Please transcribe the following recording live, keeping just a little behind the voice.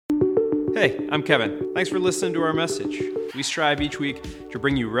Hey, I'm Kevin. Thanks for listening to our message. We strive each week to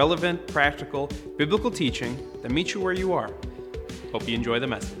bring you relevant, practical, biblical teaching that meets you where you are. Hope you enjoy the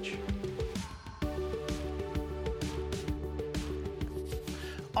message.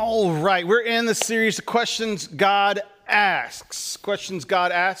 All right, we're in the series, Questions God Asks. Questions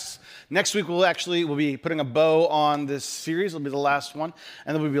God Asks. Next week, we'll be putting a bow on this series. It'll be the last one.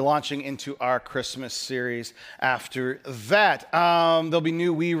 And then we'll be launching into our Christmas series after that. There'll be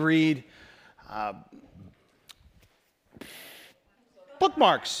new We Read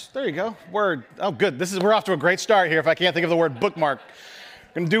bookmarks. There you go. Word. Oh, good. We're off to a great start here if I can't think of the word bookmark.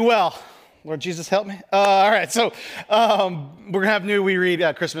 Going to do well. Lord Jesus, help me. All right, so we're going to have new We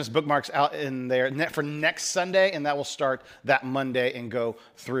Read Christmas bookmarks out in there for next Sunday, and that will start that Monday and go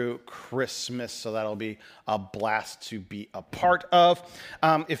through Christmas, so that'll be a blast to be a part of.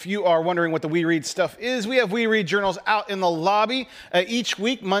 If you are wondering what the We Read stuff is, we have We Read journals out in the lobby. Each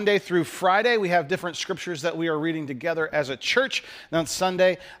week, Monday through Friday, we have different scriptures that we are reading together as a church. And on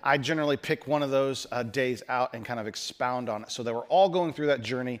Sunday, I generally pick one of those days out and kind of expound on it, so that we're all going through that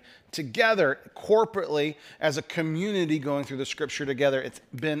journey together, corporately, as a community going through the scripture together. It's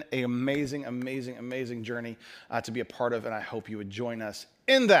been an amazing journey to be a part of, and I hope you would join us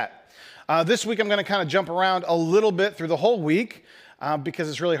in that. This week, I'm going to kind of jump around a little bit through the whole week because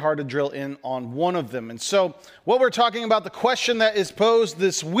it's really hard to drill in on one of them. And so what we're talking about, the question that is posed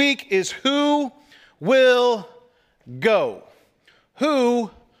this week is, who will go?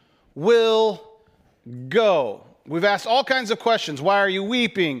 Who will go? We've asked all kinds of questions. Why are you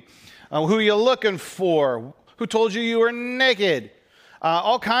weeping? Who are you looking for? Who told you were naked?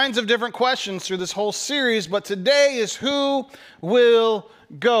 All kinds of different questions through this whole series, but today is who will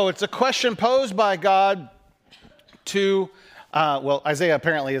go? It's a question posed by God to, Isaiah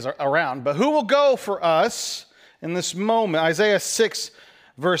apparently is around, but who will go for us in this moment? Isaiah 6,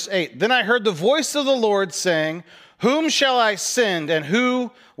 verse 8. Then I heard the voice of the Lord saying, whom shall I send, and who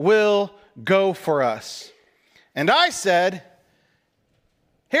will go for us? And I said,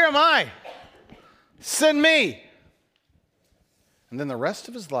 here am I, send me. And then the rest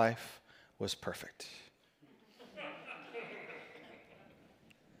of his life was perfect.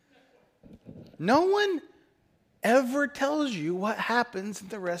 No one ever tells you what happens in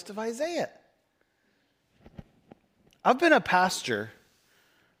the rest of Isaiah. I've been a pastor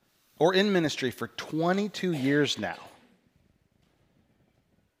or in ministry for 22 years now.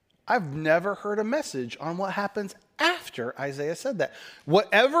 I've never heard a message on what happens after Isaiah said that.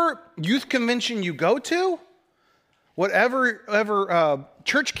 Whatever youth convention you go to, whatever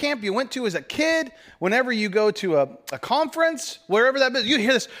church camp you went to as a kid, whenever you go to a conference, wherever that is, you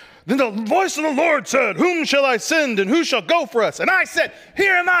hear this. Then the voice of the Lord said, whom shall I send and who shall go for us? And I said,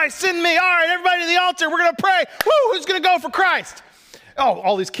 here am I, send me. All right, everybody to the altar. We're going to pray. Woo, who's going to go for Christ? Oh,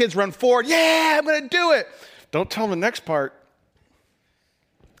 all these kids run forward. Yeah, I'm going to do it. Don't tell them the next part.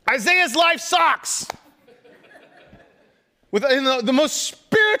 Isaiah's life sucks. In the most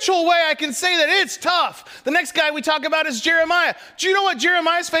spiritual way I can say that, it's tough. The next guy we talk about is Jeremiah. Do you know what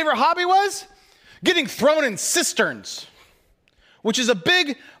Jeremiah's favorite hobby was? Getting thrown in cisterns, which is a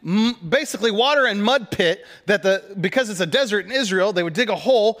big, basically water and mud pit that because it's a desert in Israel, they would dig a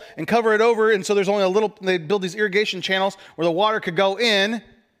hole and cover it over. And so there's only they'd build these irrigation channels where the water could go in.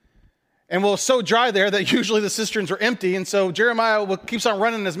 And well, it's so dry there that usually the cisterns are empty. And so Jeremiah keeps on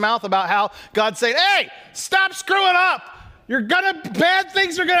running his mouth about how God's saying, hey, stop screwing up. Bad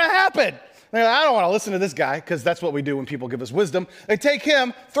things are going to happen. I don't want to listen to this guy, because that's what we do when people give us wisdom. They take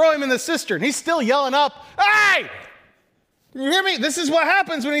him, throw him in the cistern. He's still yelling up, hey, you hear me? This is what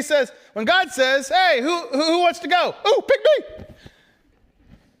happens when God says, hey, who wants to go? Oh, pick me.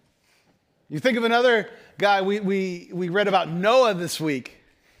 You think of another guy, we read about Noah this week.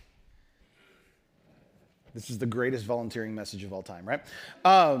 This is the greatest volunteering message of all time, right?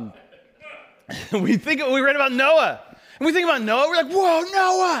 We read about Noah. And we think about Noah, we're like, whoa,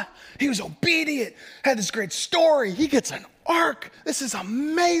 Noah, he was obedient, had this great story. He gets an ark. This is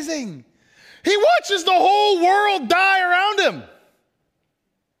amazing. He watches the whole world die around him.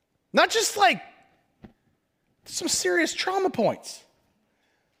 Not just like some serious trauma points,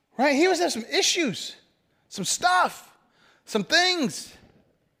 right? He must have some issues, some stuff, some things.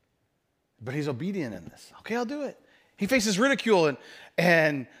 But he's obedient in this. Okay, I'll do it. He faces ridicule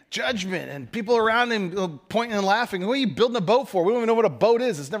and judgment and people around him pointing and laughing. What are you building a boat for? We don't even know what a boat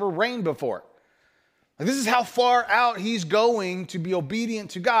is. It's never rained before. Like, this is how far out he's going to be obedient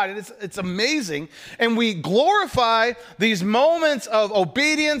to God. And it's amazing. And we glorify these moments of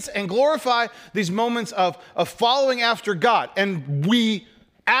obedience and glorify these moments of following after God. And we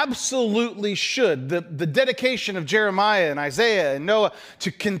absolutely should. The dedication of Jeremiah and Isaiah and Noah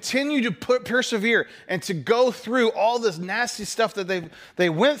to continue to persevere and to go through all this nasty stuff that they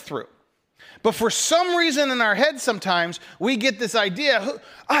went through. But for some reason in our heads sometimes, we get this idea,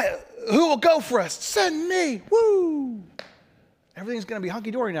 who will go for us? Send me. Woo! Everything's going to be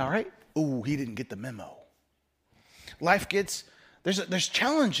hunky-dory now, right? Ooh, he didn't get the memo. Life gets, there's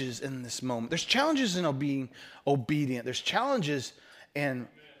challenges in this moment. There's challenges in being obedient. There's challenges in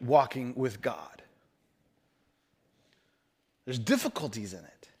walking with God. There's difficulties in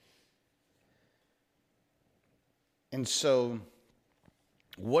it. And so,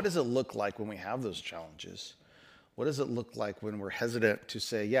 what does it look like when we have those challenges? What does it look like when we're hesitant to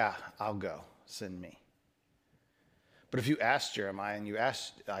say, yeah, I'll go, send me? But if you asked Jeremiah and you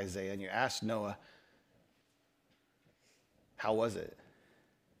asked Isaiah and you asked Noah, how was it? It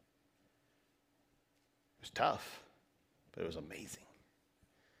was tough, but it was amazing.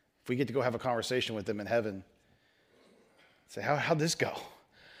 If we get to go have a conversation with them in heaven, say, how'd this go?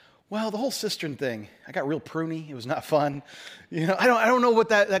 Well, the whole cistern thing, I got real pruny. It was not fun. I don't know what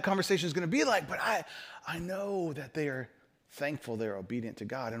that conversation is going to be like, but I know that they are thankful, they're obedient to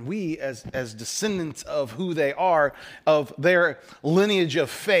God. And we, as descendants of who they are, of their lineage of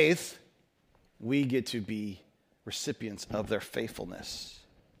faith, we get to be recipients of their faithfulness.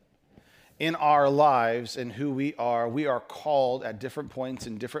 In our lives and who we are called at different points,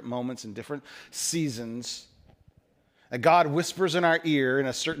 in different moments, in different seasons. That God whispers in our ear in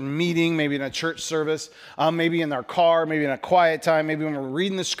a certain meeting, maybe in a church service, maybe in our car, maybe in a quiet time, maybe when we're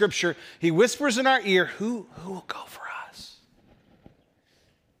reading the scripture. He whispers in our ear, who will go for us?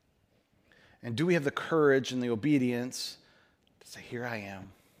 And do we have the courage and the obedience to say, here I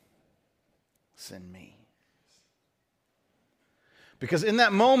am, send me? Because in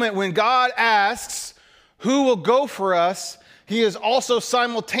that moment when God asks, who will go for us? He is also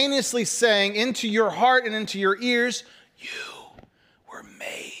simultaneously saying into your heart and into your ears, you were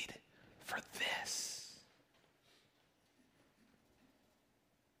made for this.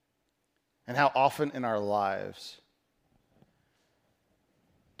 And how often in our lives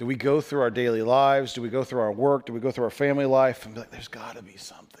do we go through our daily lives? Do we go through our work? Do we go through our family life and be like, there's got to be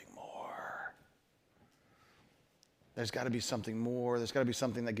something more. There's got to be something more. There's got to be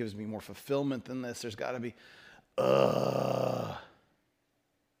something that gives me more fulfillment than this. There's got to be,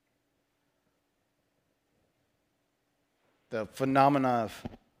 the phenomena of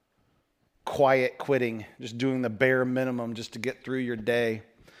quiet quitting, just doing the bare minimum just to get through your day.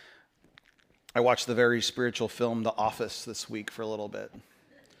 I watched the very spiritual film The Office this week for a little bit.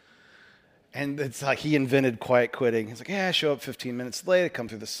 And it's like he invented quiet quitting. He's like, I show up 15 minutes late, I come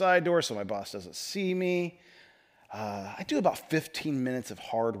through the side door so my boss doesn't see me. I do about 15 minutes of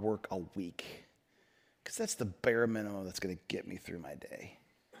hard work a week because that's the bare minimum that's going to get me through my day.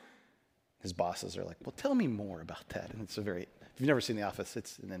 His bosses are like, well, tell me more about that. And it's if you've never seen The Office,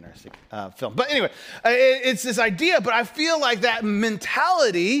 it's an interesting film. But anyway, it's this idea, but I feel like that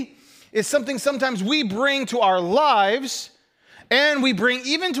mentality is something sometimes we bring to our lives and we bring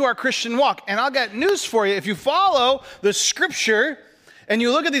even to our Christian walk. And I'll get news for you. If you follow the scripture and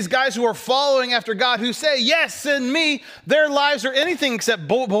you look at these guys who are following after God, who say, yes, send me, their lives are anything except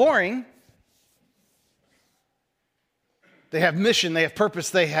boring. They have mission, they have purpose,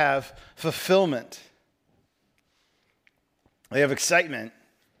 they have fulfillment. They have excitement.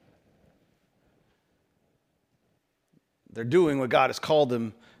 They're doing what God has called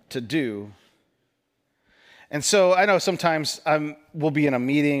them to do. And so I know sometimes we'll be in a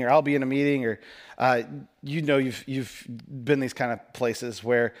meeting, or I'll be in a meeting, or you've been these kind of places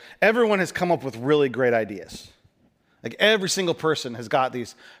where everyone has come up with really great ideas. Like every single person has got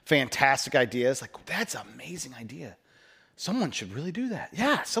these fantastic ideas. Like, that's an amazing idea. Someone should really do that.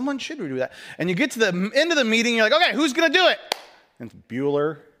 Yeah, someone should do that. And you get to the end of the meeting, you're like, okay, who's going to do it? And it's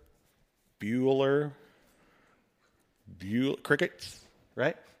Bueller, crickets,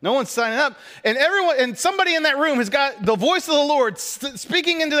 right? No one's signing up. And somebody in that room has got the voice of the Lord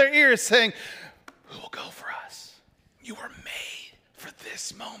speaking into their ears saying, who will go for us? You were made for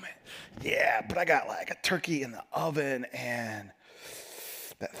this moment. Yeah, but I got like a turkey in the oven and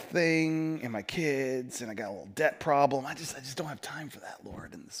that thing and my kids, and I got a little debt problem. I just don't have time for that,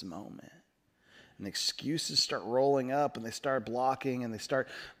 Lord, in this moment. And excuses start rolling up, and they start blocking, and they start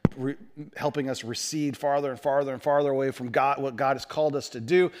helping us recede farther and farther and farther away from God, what God has called us to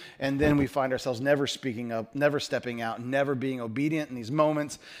do. And then we find ourselves never speaking up, never stepping out, never being obedient in these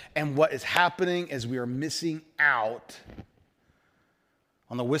moments. And what is happening is we are missing out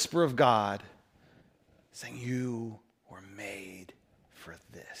on the whisper of God saying, you were made for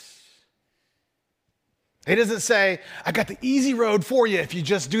this. He doesn't say, I got the easy road for you if you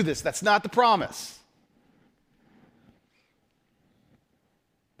just do this. That's not the promise.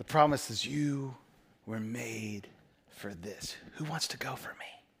 The promise is you were made for this. Who wants to go for me?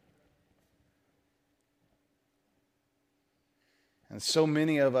 And so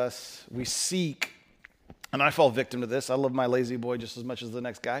many of us, we seek, and I fall victim to this. I love my lazy boy just as much as the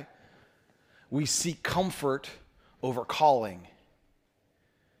next guy. We seek comfort over calling.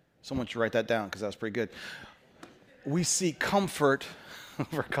 Someone should write that down because that was pretty good. We seek comfort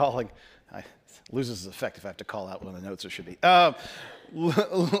over calling. It loses its effect if I have to call out one of the notes there should be.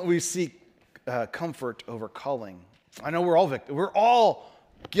 We seek comfort over calling. I know we're all victims. We're all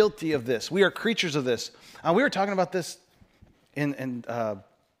guilty of this. We are creatures of this. We were talking about this in our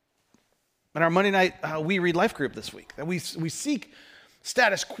Monday night We Read Life group this week. That we seek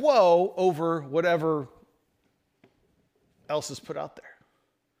status quo over whatever else is put out there.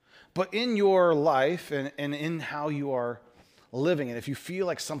 But in your life and in how you are living, and if you feel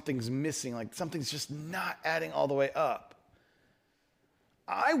like something's missing, like something's just not adding all the way up,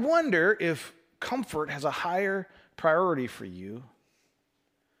 I wonder if comfort has a higher priority for you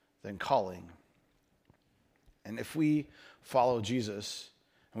than calling. And if we follow Jesus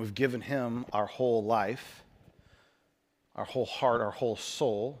and we've given him our whole life, our whole heart, our whole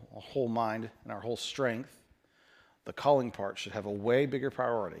soul, our whole mind, and our whole strength, the calling part should have a way bigger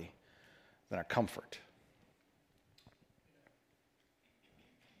priority than our comfort.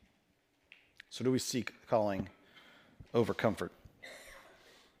 So do we seek calling over comfort?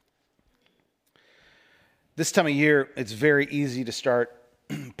 This time of year, it's very easy to start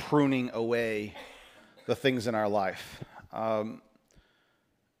pruning away the things in our life.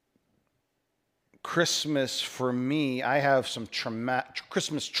 Christmas, for me, I have some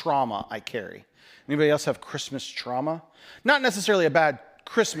Christmas trauma I carry. Anybody else have Christmas trauma? Not necessarily a bad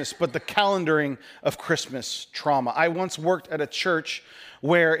Christmas, but the calendaring of Christmas trauma. I once worked at a church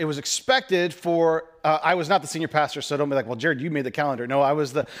where it was expected for, I was not the senior pastor, so don't be like, well, Jared, you made the calendar. No, I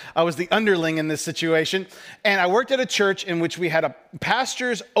was the underling in this situation. And I worked at a church in which we had a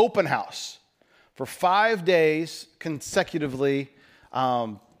pastor's open house for 5 days consecutively.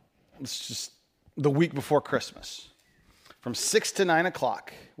 It's just the week before Christmas. From 6 to 9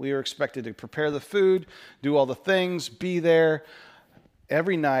 o'clock, we were expected to prepare the food, do all the things, be there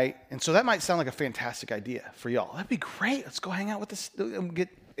every night. And so that might sound like a fantastic idea for y'all. That'd be great. Let's go hang out with this.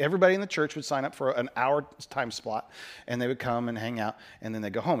 Everybody in the church would sign up for an hour time slot, and they would come and hang out, and then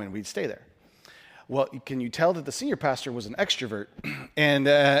they'd go home, and we'd stay there. Well, can you tell that the senior pastor was an extrovert, and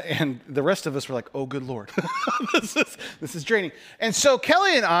the rest of us were like, oh, good Lord, this is draining. And so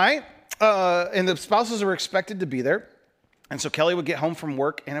Kelly and I, and the spouses were expected to be there. And so Kelly would get home from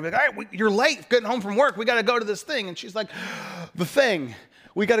work, and I'd be like, all right, you're late getting home from work. We got to go to this thing. And she's like, the thing.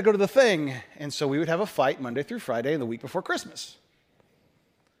 We got to go to the thing. And so we would have a fight Monday through Friday and the week before Christmas.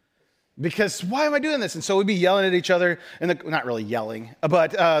 Because why am I doing this? And so we'd be yelling at each other, and not really yelling,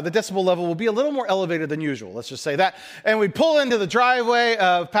 but the decibel level will be a little more elevated than usual. Let's just say that. And we pull into the driveway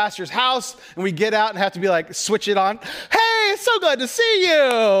of Pastor's house, and we get out and have to be like, switch it on. Hey, it's so glad to see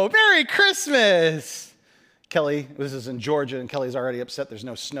you. Merry Christmas. Kelly, this is in Georgia, and Kelly's already upset. There's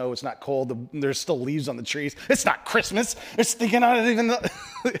no snow. It's not cold. There's still leaves on the trees. It's not Christmas. They're stinking on it even though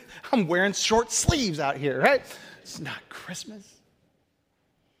I'm wearing short sleeves out here, right? It's not Christmas.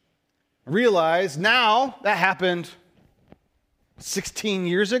 I realize now that happened 16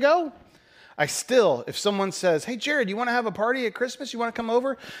 years ago. I still, if someone says, hey, Jared, you want to have a party at Christmas? You want to come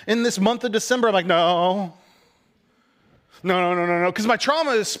over in this month of December? I'm like, no, because my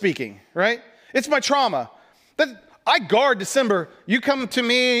trauma is speaking, right? It's my trauma. I guard December. You come to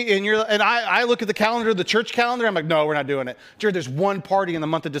me and I look at the calendar, the church calendar. I'm like, no, we're not doing it. Jared, there's one party in the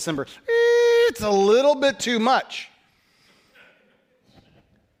month of December. It's a little bit too much.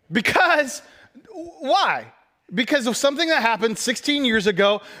 Because, why? Because of something that happened 16 years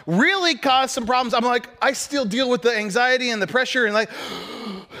ago really caused some problems. I'm like, I still deal with the anxiety and the pressure and like,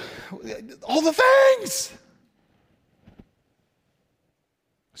 all the things.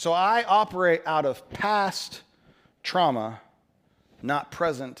 So I operate out of past trauma, not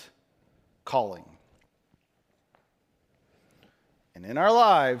present calling. And in our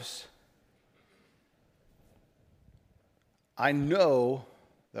lives, I know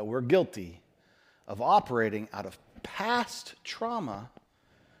that we're guilty of operating out of past trauma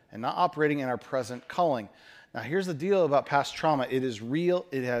and not operating in our present calling. Now, here's the deal about past trauma. It is real.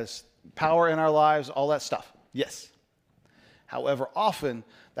 It has power in our lives, all that stuff. Yes. However, often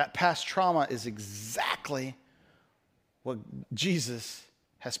that past trauma is exactly what Jesus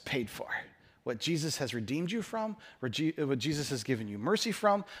has paid for. what Jesus has redeemed you from, what Jesus has given you mercy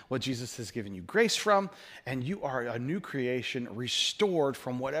from, what Jesus has given you grace from, and you are a new creation restored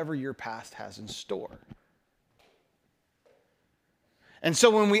from whatever your past has in store. And so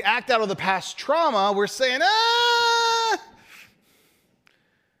when we act out of the past trauma, we're saying,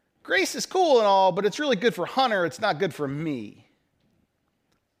 grace is cool and all, but it's really good for Hunter, it's not good for me.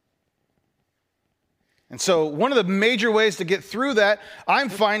 And so one of the major ways to get through that, I'm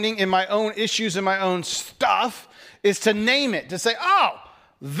finding in my own issues and my own stuff, is to name it, to say, oh,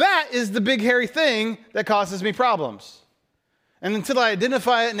 that is the big hairy thing that causes me problems. And until I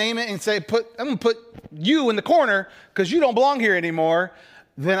identify it, name it, and say, I'm going to put you in the corner because you don't belong here anymore,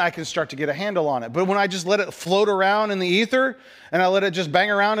 then I can start to get a handle on it. But when I just let it float around in the ether and I let it just bang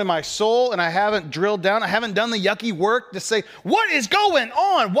around in my soul and I haven't drilled down, I haven't done the yucky work to say, what is going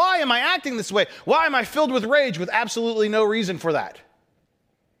on? Why am I acting this way? Why am I filled with rage with absolutely no reason for that?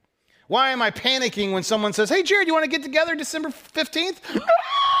 Why am I panicking when someone says, hey, Jared, you want to get together December 15th?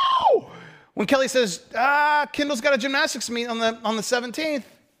 No! When Kelly says, Kendall's got a gymnastics meet on the 17th.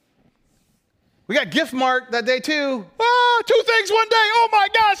 We got gift mart that day too. Two things one day. Oh my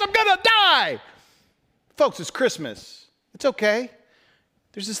gosh, I'm going to die. Folks, it's Christmas. It's okay.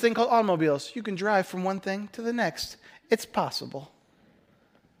 There's this thing called automobiles. You can drive from one thing to the next. It's possible.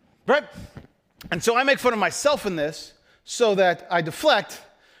 Right? And so I make fun of myself in this so that I deflect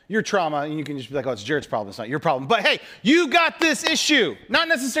your trauma, and you can just be like, oh, it's Jared's problem, it's not your problem. But hey, you got this issue, not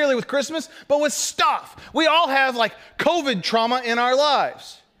necessarily with Christmas, but with stuff. We all have like COVID trauma in our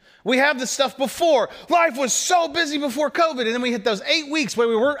lives. We have this stuff before. Life was so busy before COVID, and then we hit those 8 weeks where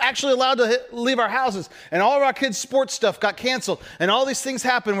we weren't actually allowed to leave our houses, and all of our kids' sports stuff got canceled, and all these things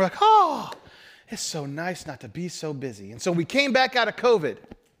happened. We're like, oh, it's so nice not to be so busy. And so we came back out of COVID,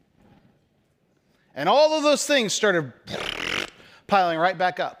 and all of those things started piling right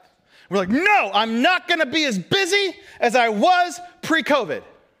back up. We're like, no, I'm not going to be as busy as I was pre-COVID.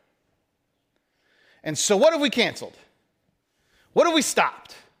 And so what have we canceled? What have we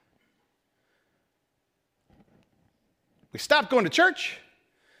stopped? We stopped going to church.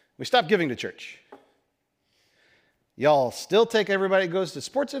 We stopped giving to church. Y'all still take everybody goes to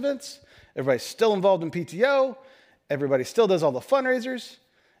sports events. Everybody's still involved in PTO. Everybody still does all the fundraisers.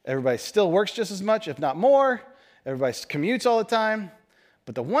 Everybody still works just as much, if not more. Everybody commutes all the time.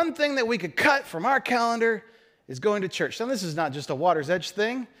 But the one thing that we could cut from our calendar is going to church. Now, this is not just a Water's Edge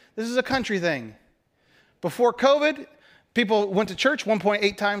thing. This is a country thing. Before COVID, people went to church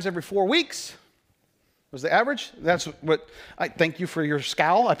 1.8 times every 4 weeks. Was the average? That's what, I thank you for your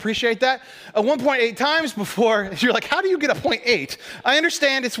scowl. I appreciate that. 1.8 times before, you're like, how do you get a 0.8? I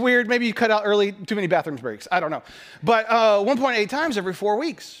understand it's weird. Maybe you cut out early, too many bathroom breaks. I don't know. But 1.8 times every 4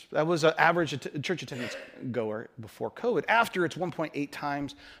 weeks. That was an average church attendance goer before COVID. After, it's 1.8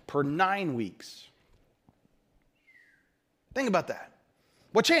 times per 9 weeks. Think about that.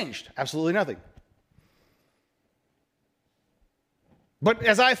 What changed? Absolutely nothing. But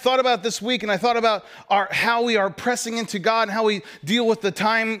as I thought about this week and I thought about how we are pressing into God and how we deal with the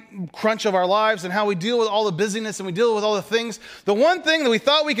time crunch of our lives and how we deal with all the busyness and we deal with all the things, the one thing that we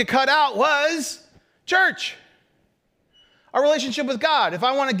thought we could cut out was church. Our relationship with God. If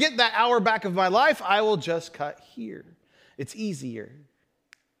I want to get that hour back of my life, I will just cut here. It's easier.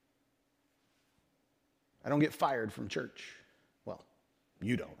 I don't get fired from church. Well,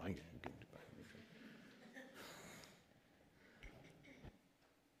 you don't.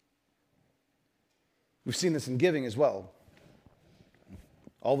 We've seen this in giving as well.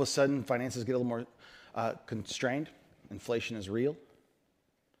 All of a sudden, finances get a little more constrained. Inflation is real.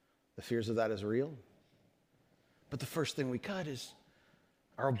 The fears of that is real. But the first thing we cut is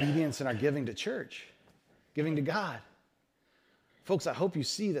our obedience and our giving to church, giving to God. Folks, I hope you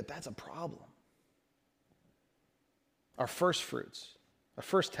see that that's a problem. Our first fruits, our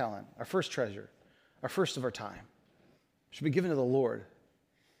first talent, our first treasure, our first of our time should be given to the Lord.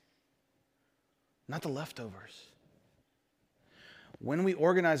 Not the leftovers. When we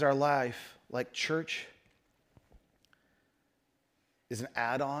organize our life like church is an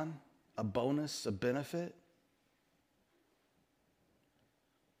add-on, a bonus, a benefit,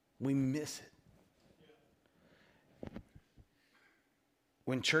 we miss it.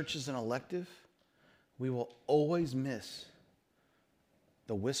 When church is an elective, we will always miss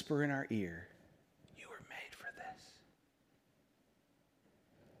the whisper in our ear, you were made for this.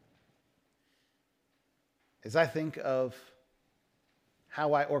 As I think of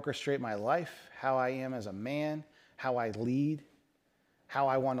how I orchestrate my life, how I am as a man, how I lead, how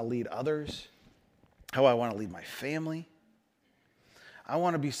I want to lead others, how I want to lead my family, I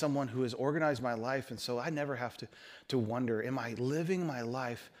want to be someone who has organized my life, and so I never have to wonder, am I living my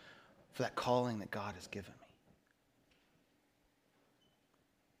life for that calling that God has given me.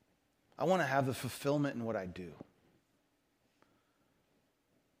 I want to have the fulfillment in what I do.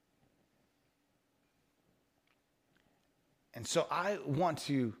 And so I want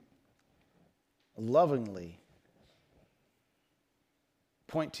to lovingly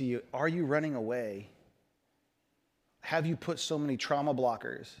point to you, are you running away? Have you put so many trauma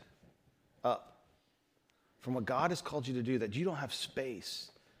blockers up from what God has called you to do that you don't have space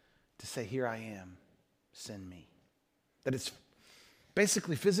to say, here I am, send me? That it's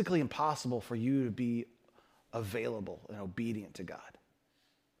basically physically impossible for you to be available and obedient to God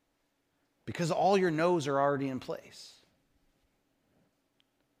because all your no's are already in place.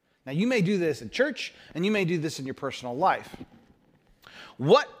 Now, you may do this in church, and you may do this in your personal life.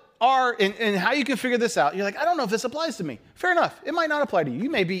 And how you can figure this out, you're like, I don't know if this applies to me. Fair enough. It might not apply to you.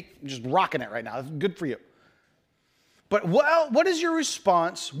 You may be just rocking it right now. That's good for you. But what is your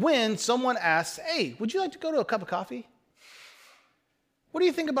response when someone asks, hey, would you like to go to a cup of coffee? What do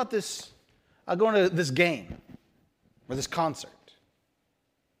you think about this, going to this game or this concert,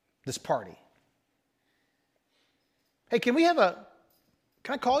 this party? Hey, can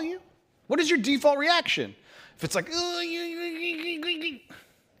I call you? What is your default reaction? If it's like,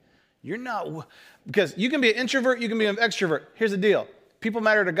 you're not, because you can be an introvert, you can be an extrovert. Here's the deal. People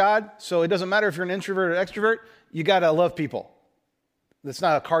matter to God, so it doesn't matter if you're an introvert or extrovert, you got to love people. That's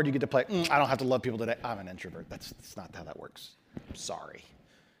not a card you get to play. I don't have to love people today. I'm an introvert. That's not how that works. I'm sorry.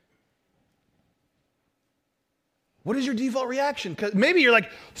 What is your default reaction? Because maybe you're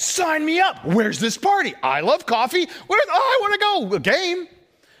like, sign me up. Where's this party? I love coffee. I want to go. A game.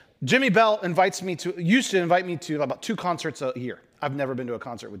 Jimmy Bell used to invite me to about 2 concerts a year. I've never been to a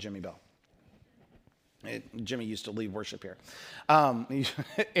concert with Jimmy Bell. Jimmy used to lead worship here.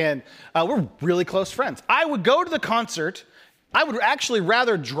 And we're really close friends. I would go to the concert. I would actually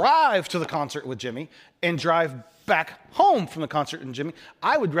rather drive to the concert with Jimmy and drive back home from the concert with Jimmy.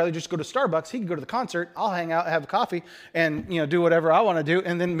 I would rather just go to Starbucks. He could go to the concert. I'll hang out, have a coffee, and do whatever I want to do,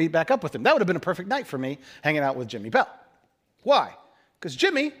 and then meet back up with him. That would have been a perfect night for me, hanging out with Jimmy Bell. Why? Because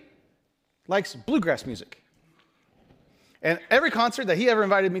Jimmy likes bluegrass music. And every concert that he ever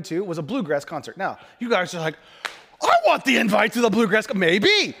invited me to was a bluegrass concert. Now, you guys are like, I want the invite to the bluegrass.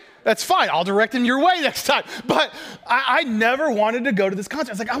 Maybe. That's fine. I'll direct him your way next time. But I never wanted to go to this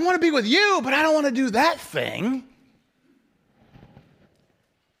concert. I was like, I want to be with you, but I don't want to do that thing.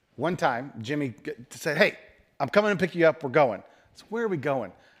 One time, Jimmy said, hey, I'm coming to pick you up. We're going. So where are we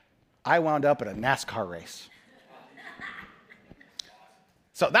going? I wound up at a NASCAR race.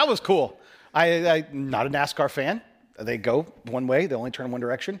 So that was cool. I'm not a NASCAR fan. They go one way. They only turn in one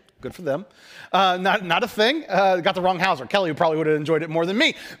direction. Good for them. Not a thing. Got the wrong Hauser. Kelly probably would have enjoyed it more than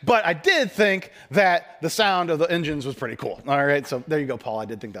me. But I did think that the sound of the engines was pretty cool. All right. So there you go, Paul. I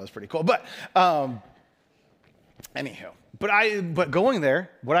did think that was pretty cool. But anywho. But going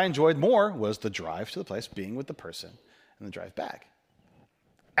there, what I enjoyed more was the drive to the place, being with the person, and the drive back.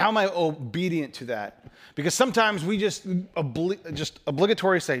 How am I obedient to that? Because sometimes we just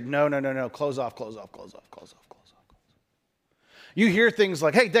obligatory say, no, close off. You hear things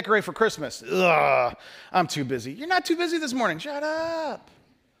like, hey, decorate for Christmas. Ugh, I'm too busy. You're not too busy this morning. Shut up.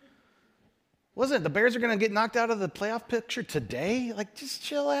 Wasn't it? The Bears are going to get knocked out of the playoff picture today? Like, just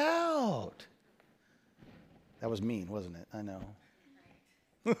chill out. That was mean, wasn't it? I know.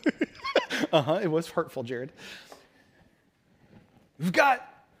 It was hurtful, Jared.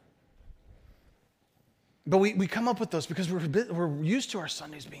 But we come up with those because we're used to our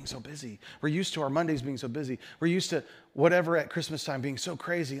Sundays being so busy. We're used to our Mondays being so busy. We're used to whatever at Christmas time being so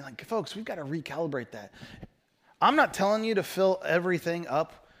crazy. Like, folks, we've got to recalibrate that. I'm not telling you to fill everything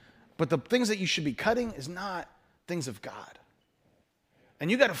up, but the things that you should be cutting is not things of God. And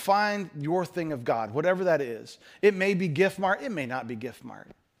you got to find your thing of God, whatever that is. It may be Gift Mart. It may not be Gift Mart.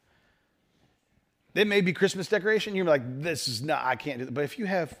 It may be Christmas decoration. You're like, I can't do that. But if you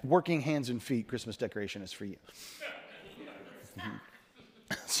have working hands and feet, Christmas decoration is for you.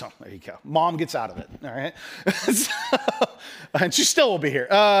 So there you go. Mom gets out of it, all right? And she still will be here.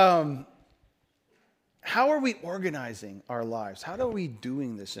 How are we organizing our lives? How are we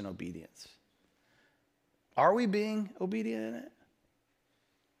doing this in obedience? Are we being obedient in it?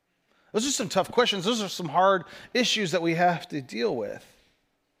 Those are some tough questions. Those are some hard issues that we have to deal with.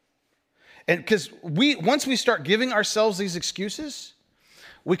 And because once we start giving ourselves these excuses,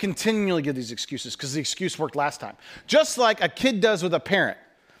 we continually give these excuses because the excuse worked last time. Just like a kid does with a parent,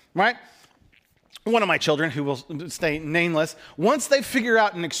 right? One of my children, who will stay nameless, once they figure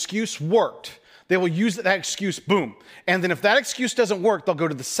out an excuse worked, They will use that excuse, boom. And then if that excuse doesn't work, they'll go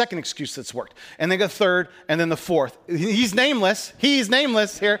to the second excuse that's worked. And then go third, and then the fourth. He's nameless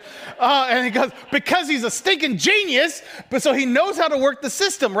here. And he goes, because he's a stinking genius, but so he knows how to work the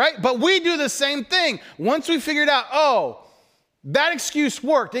system, right? But we do the same thing. Once we figured out, oh, that excuse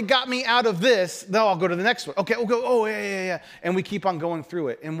worked. It got me out of this. Now I'll go to the next one. Okay, we'll go, oh, yeah. And we keep on going through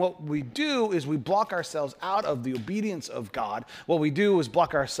it. And what we do is we block ourselves out of the obedience of God. What we do is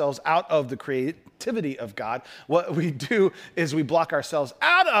block ourselves out of the creativity of God. What we do is we block ourselves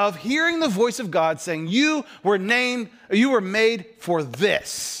out of hearing the voice of God saying, you were made for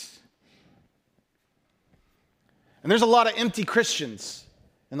this. And there's a lot of empty Christians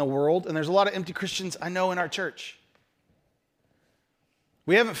in the world, and there's a lot of empty Christians I know in our church.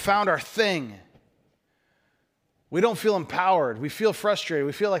 We haven't found our thing. We don't feel empowered. We feel frustrated.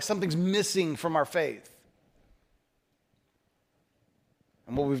 We feel like something's missing from our faith.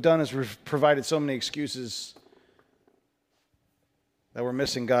 And what we've done is we've provided so many excuses that we're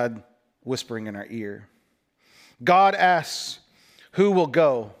missing God whispering in our ear. God asks, who will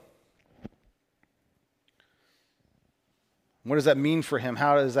go? What does that mean for him?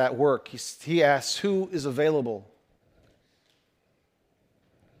 How does that work? He asks, who is available?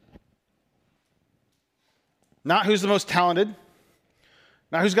 Not who's the most talented,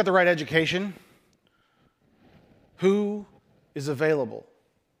 not who's got the right education. Who is available?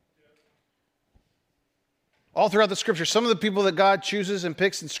 All throughout the scripture, some of the people that God chooses and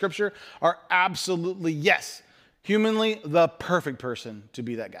picks in scripture are absolutely, yes, humanly the perfect person to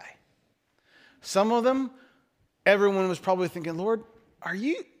be that guy. Some of them, everyone was probably thinking, Lord,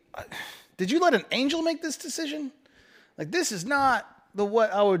 did you let an angel make this decision? Like, this is not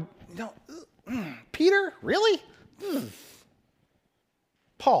what I would, Peter, really?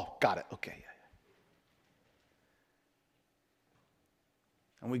 Paul, got it. Okay, yeah.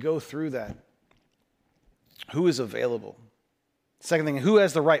 And we go through that. Who is available? Second thing, who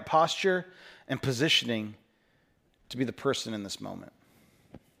has the right posture and positioning to be the person in this moment?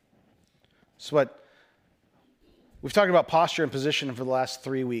 So we've talked about posture and position for the last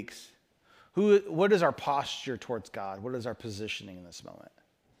 3 weeks. What is our posture towards God? What is our positioning in this moment?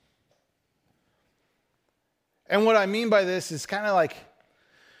 And what I mean by this is kind of like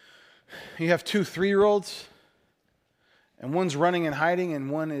you have 2 3-year-olds, and one's running and hiding,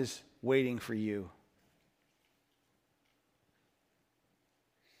 and one is waiting for you.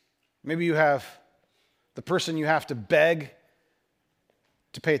 Maybe you have the person you have to beg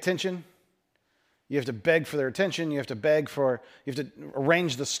to pay attention. You have to beg for their attention. You have to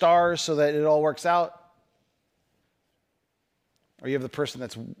arrange the stars so that it all works out. Or you have the person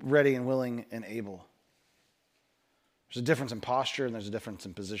that's ready and willing and able. There's a difference in posture and there's a difference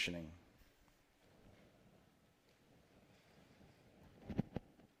in positioning.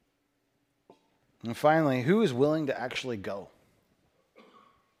 And finally, who is willing to actually go?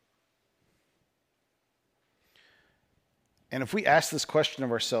 And if we ask this question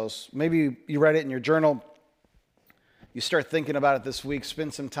of ourselves, maybe you write it in your journal, you start thinking about it this week,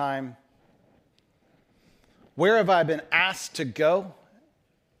 spend some time. Where have I been asked to go?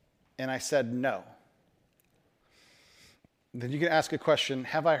 And I said no. Then you can ask a question,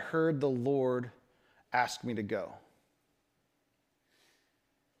 have I heard the Lord ask me to go?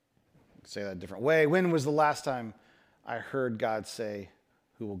 Say that a different way. When was the last time I heard God say,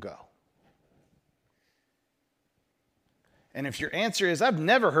 who will go? And if your answer is, I've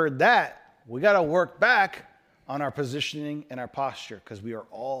never heard that, we got to work back on our positioning and our posture because we are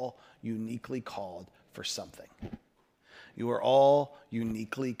all uniquely called for something. You are all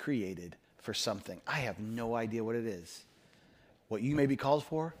uniquely created for something. I have no idea what it is. What you may be called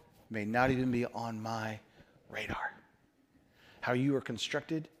for may not even be on my radar. How you are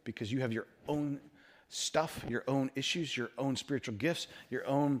constructed because you have your own stuff, your own issues, your own spiritual gifts, your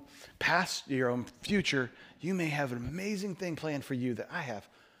own past, your own future. You may have an amazing thing planned for you that I have.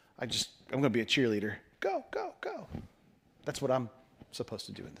 I'm going to be a cheerleader. Go, go, go. That's what I'm supposed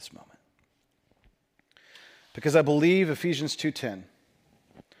to do in this moment. Because I believe Ephesians 2:10.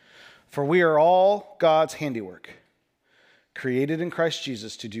 For we are all God's handiwork, created in Christ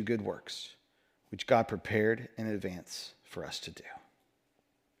Jesus to do good works, which God prepared in advance for us to do.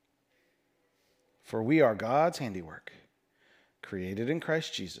 For we are God's handiwork, created in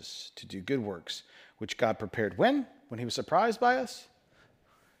Christ Jesus to do good works, which God prepared when? When he was surprised by us?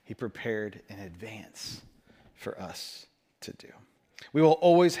 He prepared in advance for us to do. We will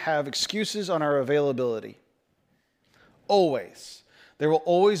always have excuses on our availability. Always. There will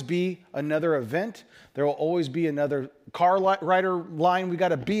always be another event. There will always be another car rider line we got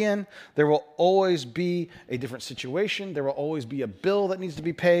to be in. There will always be a different situation. There will always be a bill that needs to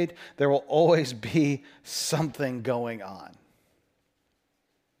be paid. There will always be something going on.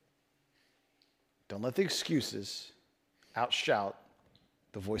 Don't let the excuses outshout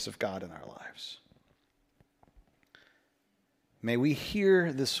the voice of God in our lives. May we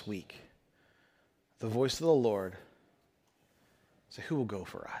hear this week the voice of the Lord say, who will go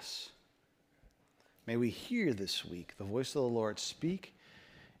for us? May we hear this week the voice of the Lord speak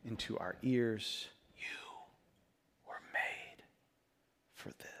into our ears. You were made for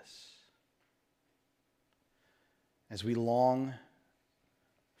this. As we long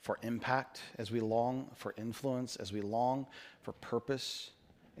for impact, as we long for influence, as we long for purpose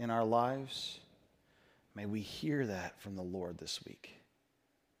in our lives, may we hear that from the Lord this week.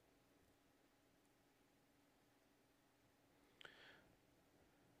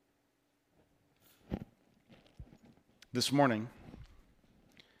 This morning,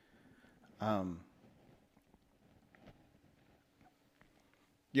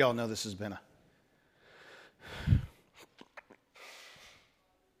 y'all know this has been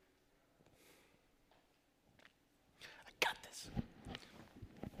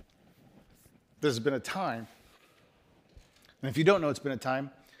This has been a time, and if you don't know it's been a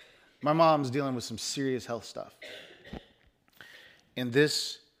time, my mom's dealing with some serious health stuff. And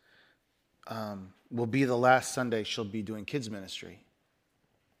this will be the last Sunday she'll be doing kids ministry.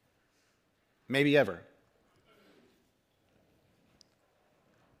 Maybe ever.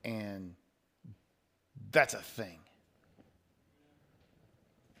 And that's a thing.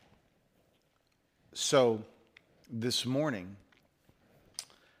 So this morning,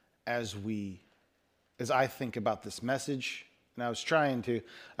 as I think about this message, and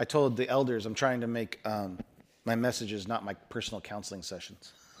I told the elders I'm trying to make my messages not my personal counseling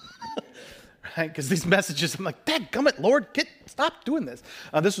sessions. Right? Because these messages, I'm like, dadgummit, Lord, stop doing this.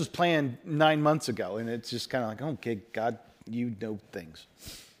 This was planned 9 months ago, and it's just kind of like, okay, God, you know things.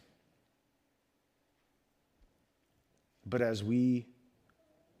 But as we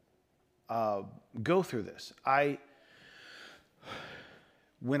go through this,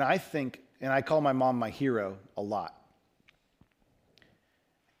 when I think, and I call my mom my hero a lot,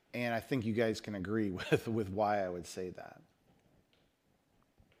 and I think you guys can agree with why I would say that.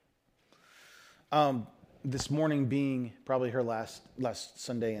 This morning being probably her last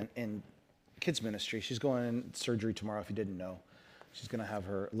Sunday in kids ministry, she's going in surgery tomorrow, if you didn't know. She's going to have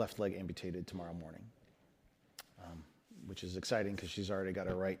her left leg amputated tomorrow morning, which is exciting because she's already got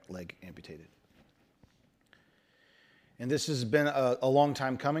her right leg amputated. And this has been a long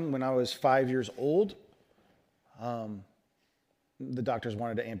time coming. When I was 5 years old, the doctors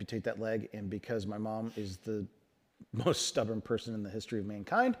wanted to amputate that leg, and because my mom is the most stubborn person in the history of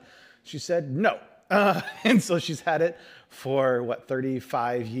mankind, she said no. And so she's had it for,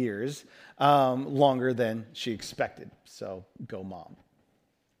 35 years, longer than she expected. So go mom.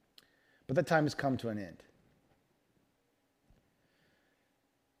 But that time has come to an end.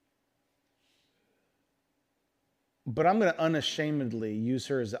 But I'm going to unashamedly use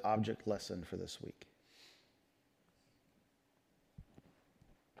her as the object lesson for this week.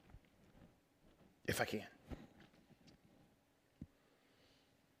 If I can.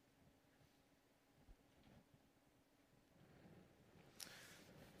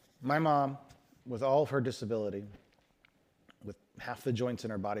 My mom, with all of her disability, with half the joints in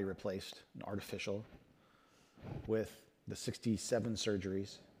her body replaced, and artificial, with the 67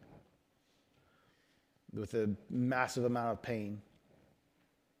 surgeries, with a massive amount of pain,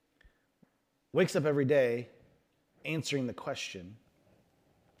 wakes up every day answering the question,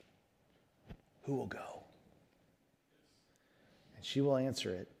 who will go? And she will answer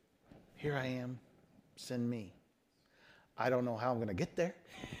it, here I am, send me. I don't know how I'm going to get there.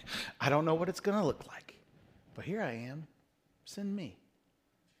 I don't know what it's going to look like. But here I am, send me.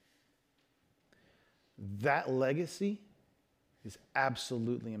 That legacy is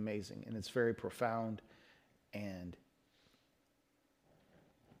absolutely amazing, and it's very profound, and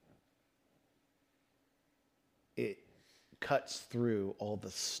it cuts through all the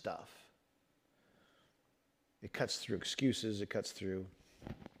stuff. It cuts through excuses. It cuts through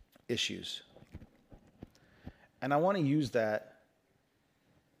issues. And I want to use that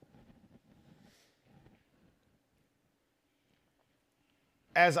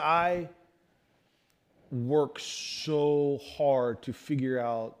as I work so hard to figure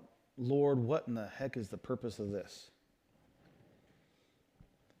out, Lord, what in the heck is the purpose of this?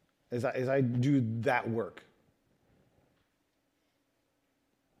 As I do that work,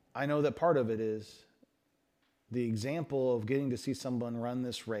 I know that part of it is the example of getting to see someone run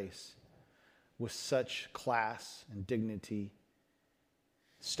this race with such class and dignity,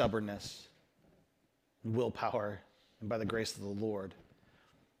 stubbornness, and willpower, and by the grace of the Lord,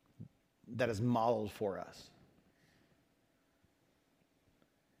 that is modeled for us.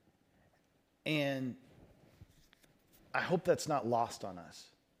 And I hope that's not lost on us.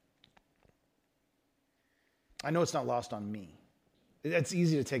 I know it's not lost on me. It's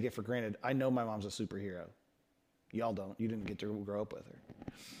easy to take it for granted. I know my mom's a superhero. Y'all don't. You didn't get to grow up with her.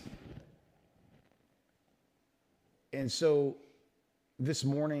 And so this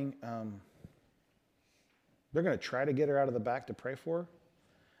morning, they're going to try to get her out of the back to pray for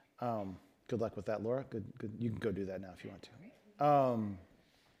her. Good luck with that, Laura. Good. You can go do that now if you want to.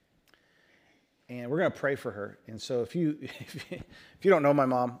 And we're going to pray for her. And so if you don't know my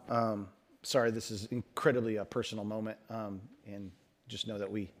mom, sorry, this is incredibly a personal moment. And just know that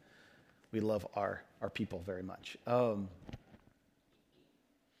we love our people very much. The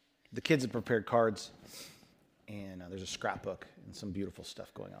kids have prepared cards, and there's a scrapbook and some beautiful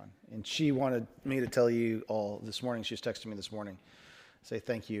stuff going on. And she wanted me to tell you all this morning, she was texting me this morning, say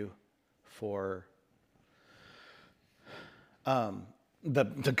thank you for the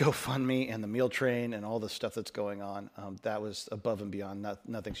GoFundMe and the meal train and all the stuff that's going on. That was above and beyond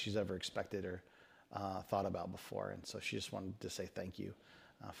nothing she's ever expected or thought about before. And so she just wanted to say thank you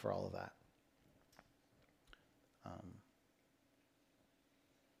for all of that.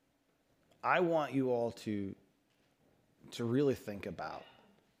 I want you all to really think about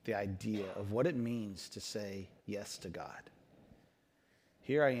the idea of what it means to say yes to God.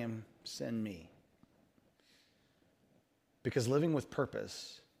 Here I am, send me. Because living with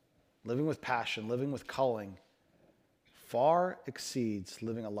purpose, living with passion, living with calling far exceeds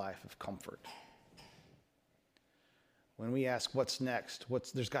living a life of comfort. When we ask what's next,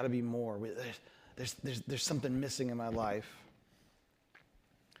 there's got to be more. There's something missing in my life.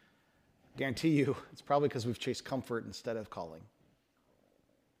 I guarantee you, it's probably because we've chased comfort instead of calling.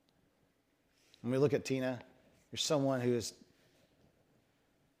 When we look at Tina, you're someone who has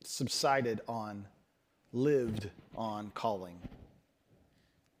lived on calling.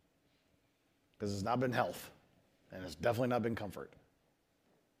 Because it's not been health, and it's definitely not been comfort.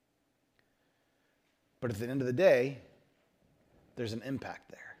 But at the end of the day, there's an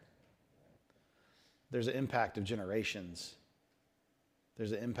impact there. There's an impact of generations.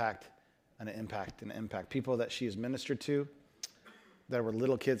 There's an impact and an impact and an impact. People that she has ministered to that were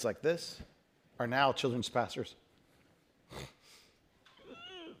little kids like this are now children's pastors.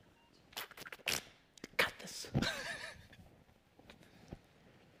 Got this.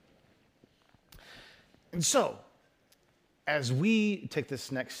 And so, as we take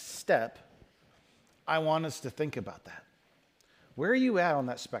this next step, I want us to think about that. Where are you at on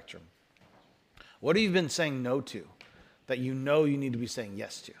that spectrum? What have you been saying no to that you know you need to be saying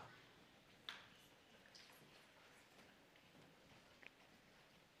yes to?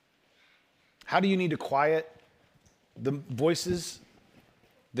 How do you need to quiet the voices,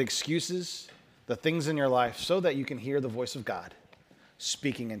 the excuses, the things in your life so that you can hear the voice of God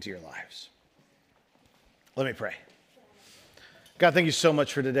speaking into your lives? Let me pray. God, thank you so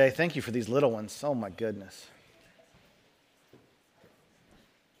much for today. Thank you for these little ones. Oh, my goodness.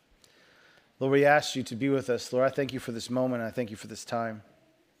 Lord, we ask you to be with us. Lord, I thank you for this moment. I thank you for this time.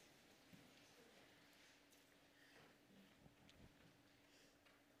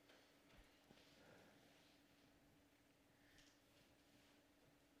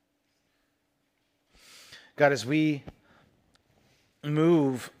 God, as we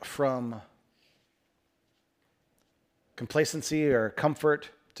move from complacency or comfort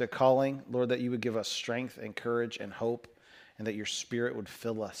to calling, Lord, that you would give us strength and courage and hope, and that your Spirit would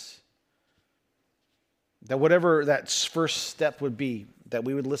fill us. That whatever that first step would be, that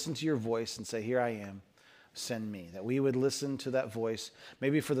we would listen to your voice and say, here I am, send me. That we would listen to that voice,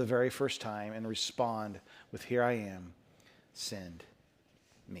 maybe for the very first time, and respond with, here I am, send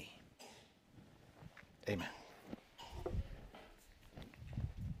me. Amen.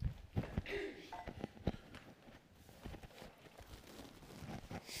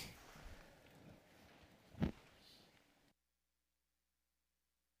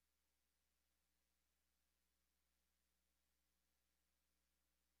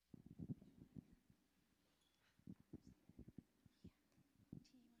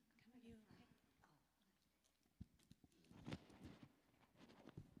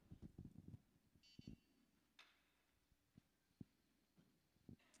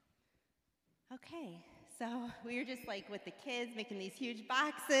 Okay, so we were just like with the kids making these huge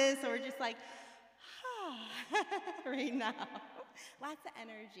boxes, so we're just like, right now. Lots of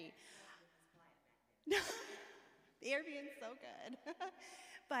energy. They're being so good.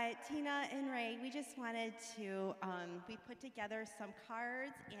 But Tina and Ray, we just wanted to, we put together some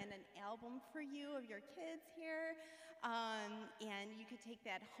cards and an album for you of your kids here. And you could take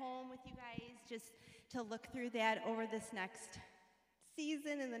that home with you guys just to look through that over this next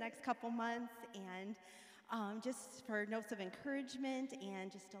season in the next couple months, and just for notes of encouragement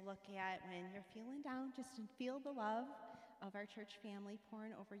and just to look at when you're feeling down, just to feel the love of our church family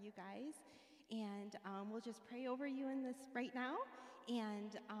pouring over you guys. And we'll just pray over you in this right now.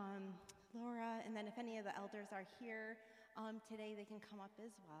 And Laura, and then if any of the elders are here today, they can come up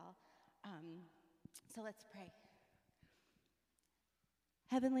as well. So let's pray.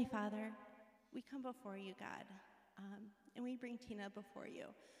 Heavenly Father, we come before you, God, and we bring Tina before you,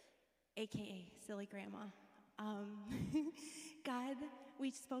 AKA Silly Grandma. God,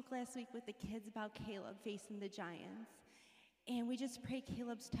 we spoke last week with the kids about Caleb facing the giants. And we just pray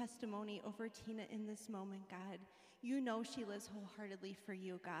Caleb's testimony over Tina in this moment, God. You know she lives wholeheartedly for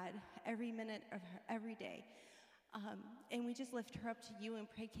you, God, every minute of her, every day. And we just lift her up to you and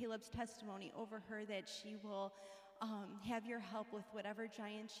pray Caleb's testimony over her, that she will have your help with whatever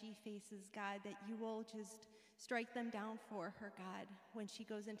giant she faces, God, that you will just strike them down for her, God, when she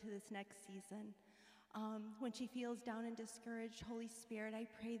goes into this next season. When she feels down and discouraged, Holy Spirit, I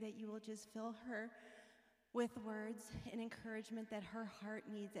pray that you will just fill her with words and encouragement that her heart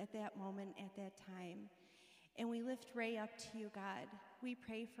needs at that moment, at that time. And we lift Ray up to you, God. We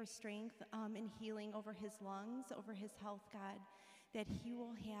pray for strength and healing over his lungs, over his health, God, that he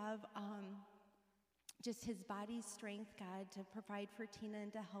will have just his body's strength, God, to provide for Tina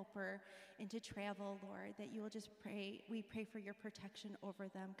and to help her and to travel, Lord, that you will just pray. We pray for your protection over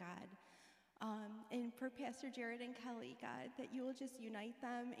them, God. And for Pastor Jared and Kelly, God, that you will just unite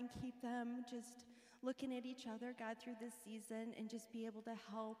them and keep them just looking at each other, God, through this season, and just be able to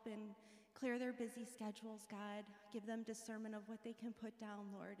help and clear their busy schedules, God. Give them discernment of what they can put down,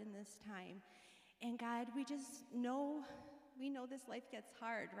 Lord, in this time. And God, we just know, we know this life gets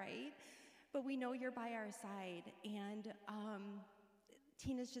hard, right? But we know you're by our side. And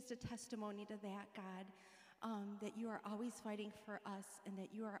Tina's just a testimony to that, God. That you are always fighting for us and that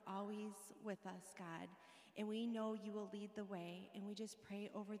you are always with us, God. And we know you will lead the way. And we just pray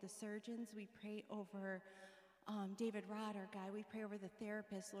over the surgeons. We pray over David Rodder, God. We pray over the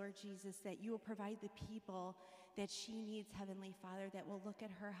therapist, Lord Jesus, that you will provide the people that she needs, Heavenly Father, that will look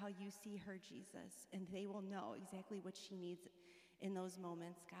at her how you see her, Jesus. And they will know exactly what she needs in those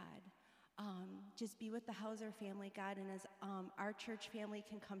moments, God. Just be with the Hauser family, God. And as our church family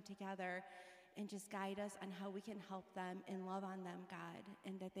can come together and just guide us on how we can help them and love on them, God,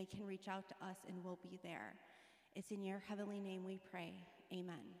 and that they can reach out to us and we'll be there. It's in your heavenly name we pray.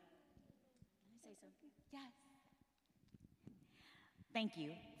 Amen. Can I say something? Yes. Thank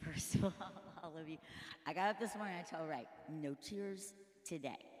you, first of all of you. I got up this morning, I told Ray, no tears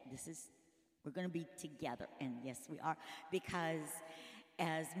today. We're going to be together, and yes, we are, because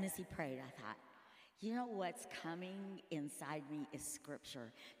as Missy prayed, I thought, you know what's coming inside me is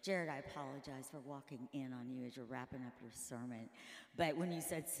Scripture. Jared, I apologize for walking in on you as you're wrapping up your sermon. But when you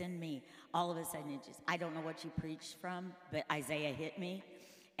said, send me, all of a sudden I don't know what you preached from, but Isaiah hit me.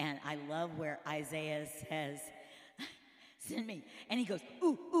 And I love where Isaiah says, send me. And he goes,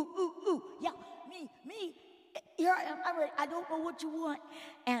 ooh, ooh, ooh, ooh, yeah, me. Here I am, I'm ready. I don't know what you want.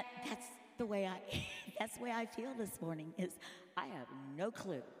 And that's the way I feel this morning, is I have no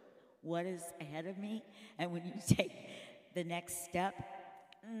clue what is ahead of me. And when you take the next step,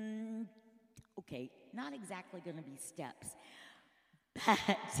 okay, not exactly going to be steps, but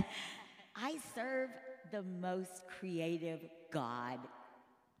I serve the most creative God.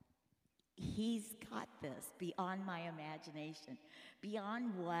 He's got this beyond my imagination,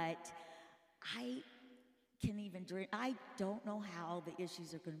 beyond what I can even dream. I don't know how the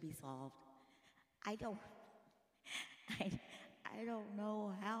issues are going to be solved. I don't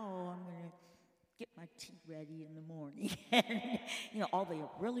know how I'm going to get my tea ready in the morning. And, all the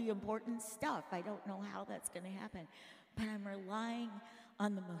really important stuff. I don't know how that's going to happen. But I'm relying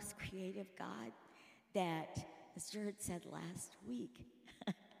on the most creative God that, as Jared said last week,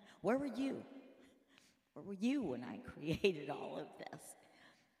 where were you? Where were you when I created all of this?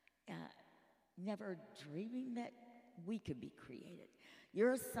 Never dreaming that we could be created.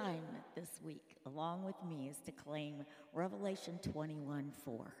 Your assignment this week, along with me, is to claim Revelation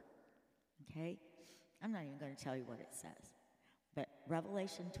 21:4. Okay? I'm not even going to tell you what it says. But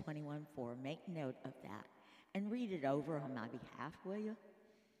Revelation 21:4, make note of that. And read it over on my behalf, will you?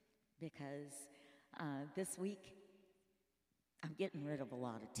 Because this week, I'm getting rid of a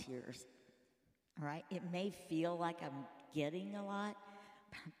lot of tears. All right? It may feel like I'm getting a lot,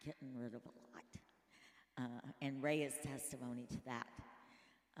 but I'm getting rid of a lot. And Ray is testimony to that.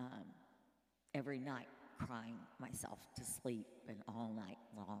 Every night crying myself to sleep and all night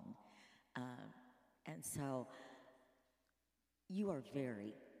long. And so you are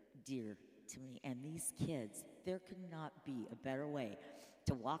very dear to me. And these kids, there could not be a better way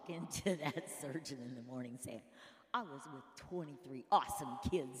to walk into that surgeon in the morning saying, I was with 23 awesome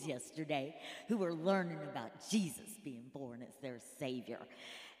kids yesterday who were learning about Jesus being born as their Savior.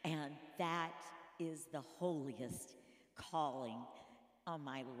 And that is the holiest calling on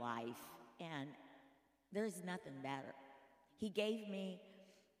my life. And there's nothing better. He gave me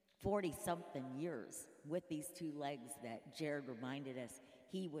 40-something years with these two legs that Jared reminded us.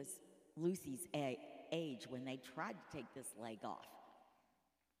 He was Lucy's age when they tried to take this leg off.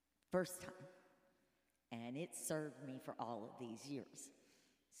 First time. And it served me for all of these years.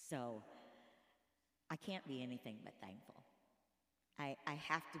 So I can't be anything but thankful. I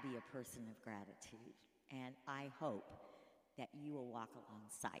have to be a person of gratitude. And I hope that you will walk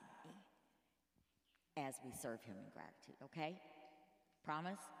alongside me as we serve him in gratitude, okay?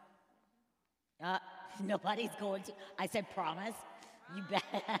 Promise? Nobody's going to. I said promise. You bet.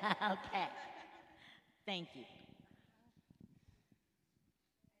 Okay. Thank you.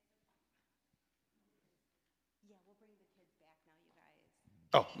 Yeah, we'll bring the kids back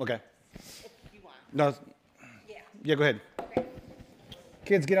now, you guys. Oh, okay. If you want. No. Yeah, go ahead. Okay.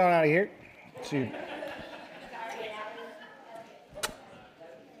 Kids, get on out of here.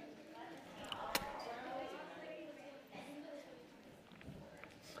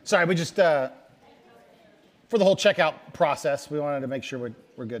 Sorry, we just, for the whole checkout process, we wanted to make sure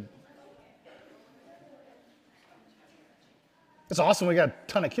we're good. It's awesome. We got a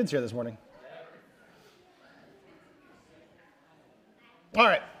ton of kids here this morning. All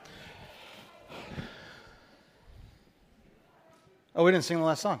right. Oh, we didn't sing the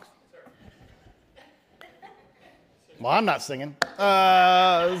last song. Well, I'm not singing.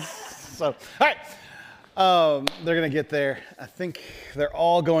 All right. They're going to get there. I think they're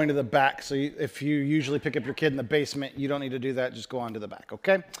all going to the back. So if you usually pick up your kid in the basement, you don't need to do that. Just go on to the back,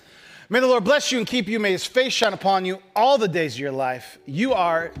 okay? May the Lord bless you and keep you. May his face shine upon you all the days of your life. You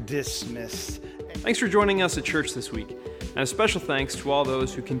are dismissed. Thanks for joining us at church this week. And a special thanks to all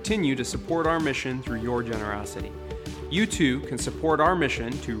those who continue to support our mission through your generosity. You too can support our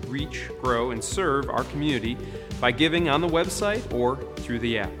mission to reach, grow, and serve our community by giving on the website or through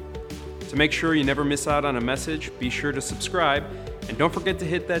the app. To make sure you never miss out on a message, be sure to subscribe, and don't forget to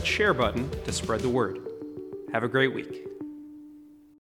hit that share button to spread the word. Have a great week.